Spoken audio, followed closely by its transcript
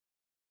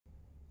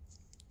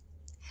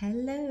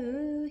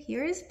Hello,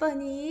 here's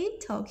Bunny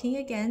talking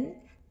again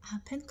up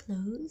and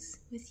close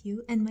with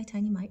you and my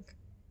tiny mic.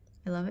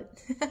 I love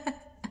it.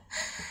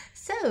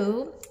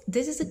 So,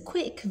 this is a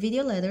quick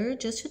video letter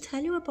just to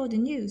tell you about the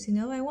news.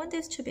 I want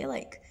this to be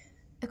like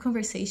a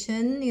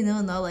conversation,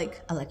 not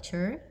like a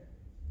lecture.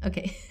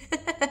 Okay.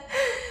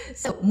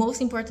 So, most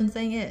important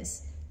thing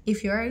is,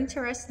 if you are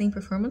interested in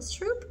performance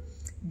troupe,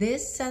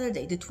 this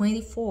Saturday, the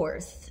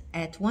 24th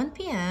at 1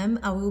 p.m.,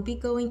 I will be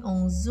going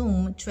on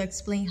Zoom to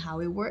explain how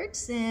it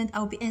works, and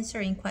I'll be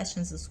answering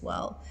questions as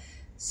well.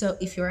 So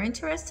if you're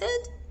interested,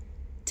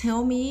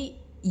 tell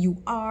me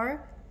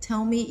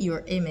tell me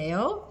your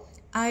email,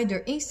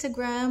 either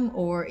Instagram,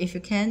 or if you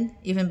can,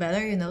 even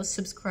better,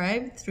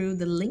 subscribe through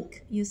the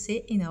link you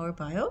see in our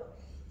bio.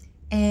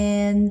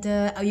 And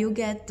you'll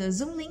get the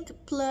Zoom link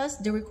plus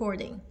the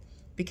recording.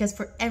 Because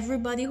for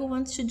everybody who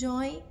wants to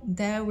join,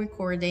 that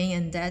recording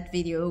and that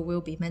video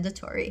will be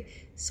mandatory.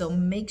 So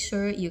make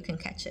sure you can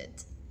catch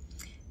it.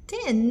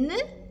 Then,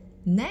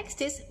 next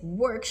is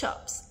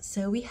workshops.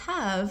 So we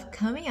have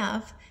coming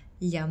up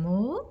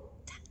Lhamo,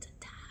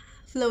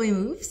 flowy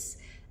moves,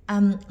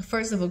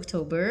 1st of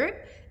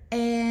October.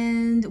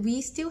 And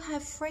we still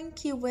have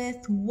Frankie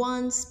with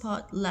one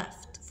spot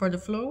left for the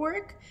floor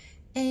work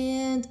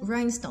and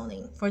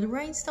rhinestoning. For the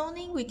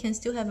rhinestoning, we can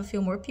still have a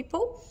few more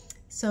people.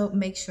 So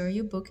make sure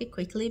you book it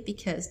quickly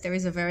because there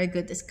is a very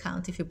good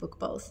discount if you book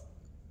both.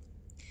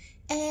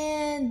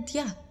 And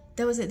yeah,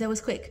 that was it. That was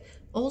quick.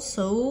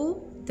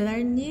 Also, there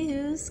are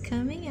news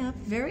coming up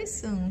very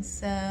soon.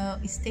 So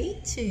stay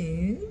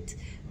tuned.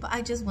 But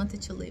I just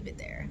wanted to leave it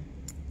there.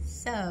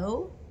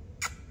 So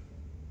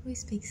we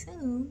speak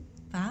soon.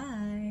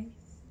 Bye.